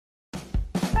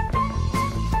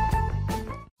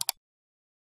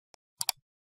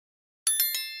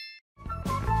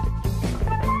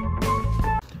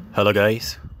Hello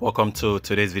guys, welcome to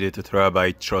today's video tutorial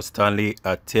by Trust Stanley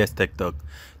at TS Tech Talk.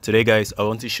 Today guys, I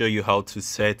want to show you how to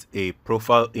set a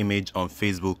profile image on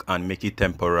Facebook and make it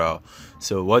temporal.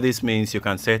 So what this means, you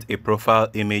can set a profile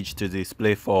image to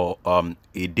display for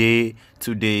a day,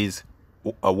 2 days,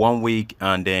 1 week,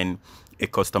 and then a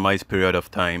customized period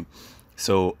of time.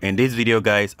 So in this video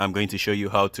guys, I'm going to show you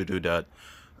how to do that,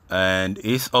 and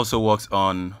it also works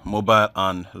on mobile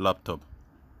and laptop.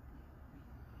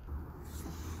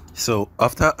 So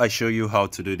after I show you how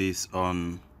to do this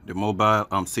on the mobile,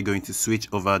 I'm still going to switch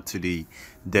over to the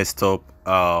desktop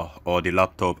or the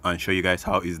laptop and show you guys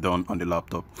how it's done on the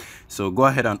laptop. So go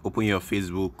ahead and open your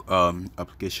Facebook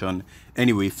application.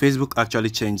 Anyway, Facebook actually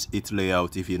changed its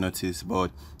layout, if you notice,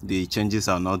 but the changes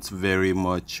are not very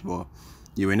much, but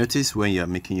you will notice when you're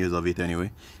making use of it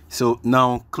anyway. So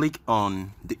now click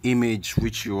on the image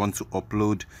which you want to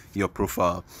upload your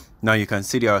profile. Now you can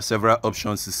see there are several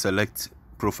options to select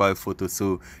profile photo.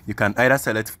 So you can either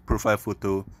select profile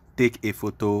photo, take a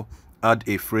photo, add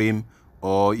a frame,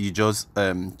 or you just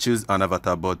choose an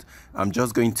avatar. But I'm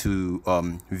just going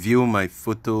to view my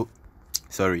photo.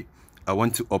 Sorry, I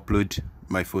want to upload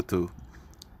my photo.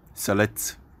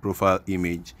 Select profile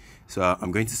image. So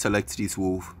I'm going to select this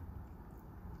wolf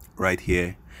right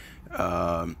here.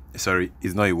 Sorry,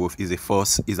 it's not a wolf, it's a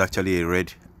fox. It's actually a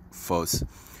red fox.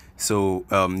 So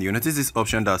you notice this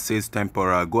option that says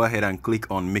temporal. Go ahead and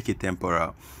click on make it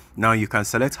temporal. Now you can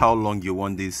select how long you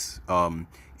want this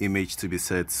image to be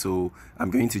set. So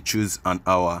I'm going to choose an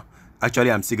hour.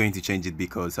 Actually, I'm still going to change it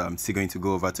because I'm still going to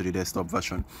go over to the desktop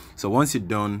version. So once you're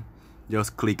done,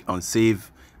 just click on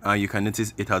save, and you can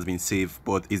notice it has been saved,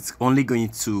 but it's only going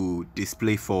to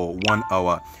display for 1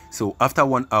 hour. So after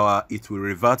 1 hour, it will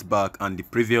revert back, and the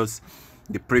previous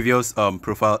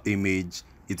profile image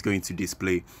it's going to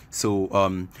display. So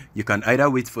you can either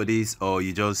wait for this or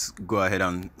you just go ahead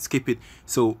and skip it.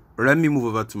 So let me move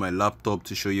over to my laptop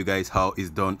to show you guys how it's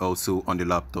done also on the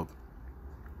laptop.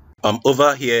 I'm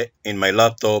over here in my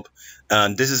laptop,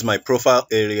 and this is my profile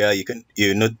area. You can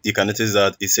notice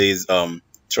that it says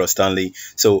Trust Stanley.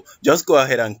 So just go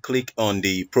ahead and click on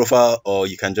the profile, or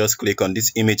you can just click on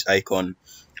this image icon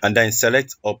and then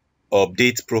select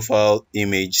update profile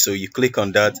image. So you click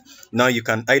on that. Now you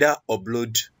can either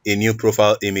upload a new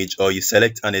profile image or you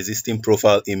select an existing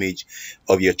profile image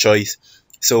of your choice.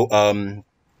 So I'm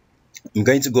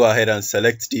going to go ahead and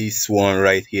select this one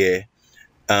right here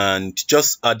and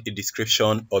just add a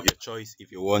description of your choice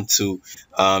if you want to.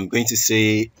 I'm going to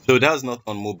say, so that's not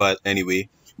on mobile anyway,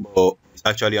 but it's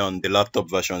actually on the laptop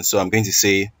version. So I'm going to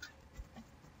say,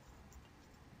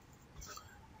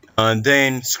 and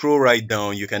then scroll right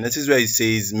down. You can notice where it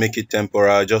says make it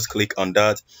temporal. Just click on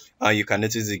that, and you can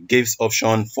notice it gives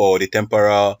option for the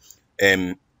temporal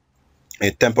a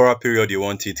temporal period you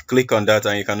want it. Click on that,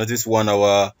 and you can notice 1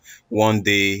 hour, 1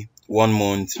 day, 1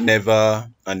 month, never,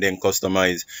 and then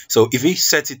customize. So if you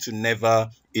set it to never,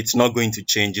 it's not going to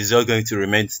change, it's just going to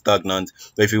remain stagnant.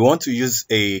 But if you want to use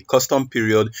a custom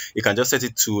period, you can just set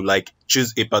it to, like,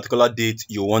 choose a particular date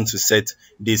you want to set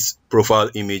this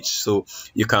profile image. So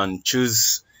you can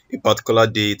choose a particular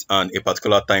date and a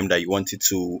particular time that you want it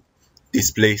to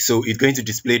display. So it's going to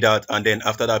display that, and then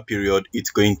after that period it's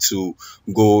going to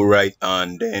go right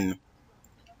and then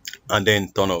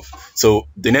turn off. So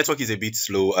the network is a bit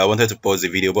slow. I wanted to pause the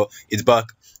video, but it's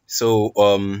back. So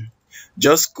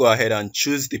just go ahead and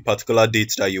choose the particular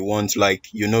date that you want. Like,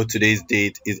 today's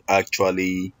date is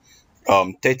actually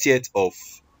 30th of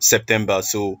September,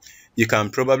 so you can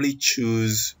probably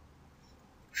choose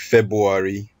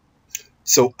February.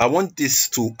 So I want this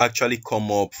to actually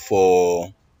come up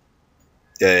for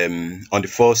on the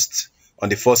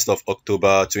 1st of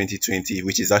October 2020,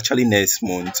 which is actually next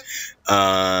month,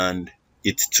 and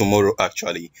it's tomorrow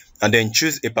actually. And then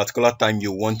choose a particular time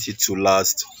you want it to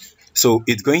last. So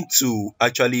it's going to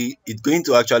actually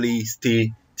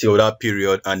stay till that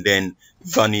period and then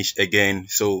vanish again.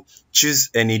 So choose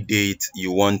any date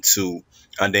you want to,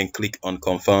 and then click on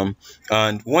confirm.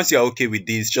 And once you're okay with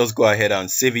this, just go ahead and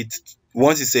save it.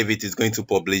 Once you save it, it's going to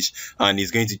publish, and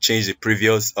it's going to change the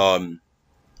previous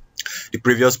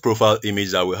profile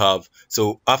image that we have.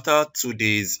 So after 2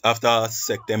 days, after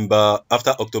October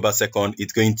 2nd,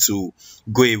 it's going to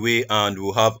go away, and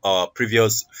we'll have our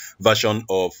previous version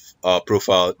of our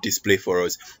profile display for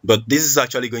us. But this is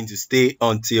actually going to stay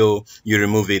until you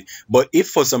remove it. But if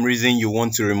for some reason you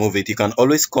want to remove it, you can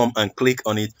always come and click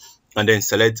on it and then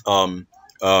select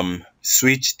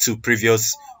switch to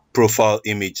previous profile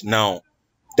image. Now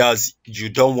you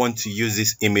don't want to use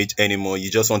this image anymore,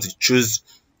 you just want to choose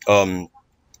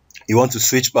you want to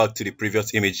switch back to the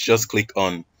previous image. Just click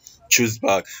on choose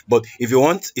back. But if you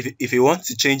want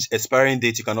to change expiring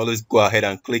date, you can always go ahead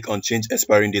and click on change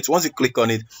expiring date. Once you click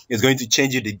on it, it's going to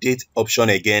change you the date option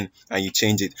again, and you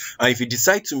change it. And if you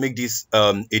decide to make this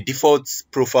a default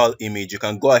profile image, you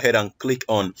can go ahead and click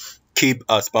on keep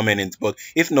as permanent. But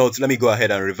if not, let me go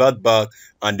ahead and revert back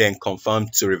and then confirm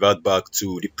to revert back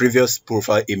to the previous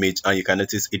profile image, and you can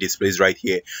notice it displays right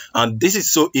here. And this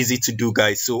is so easy to do,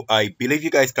 guys, so I believe you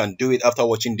guys can do it after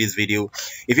watching this video.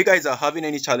 If you guys are having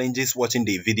any challenges watching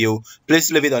the video,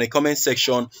 please leave it on the comment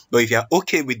section. But if you're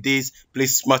okay with this,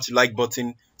 please smash the like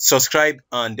button, subscribe,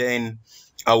 and then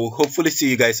I will hopefully see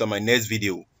you guys on my next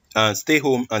video. And stay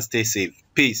home and stay safe.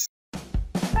 Peace.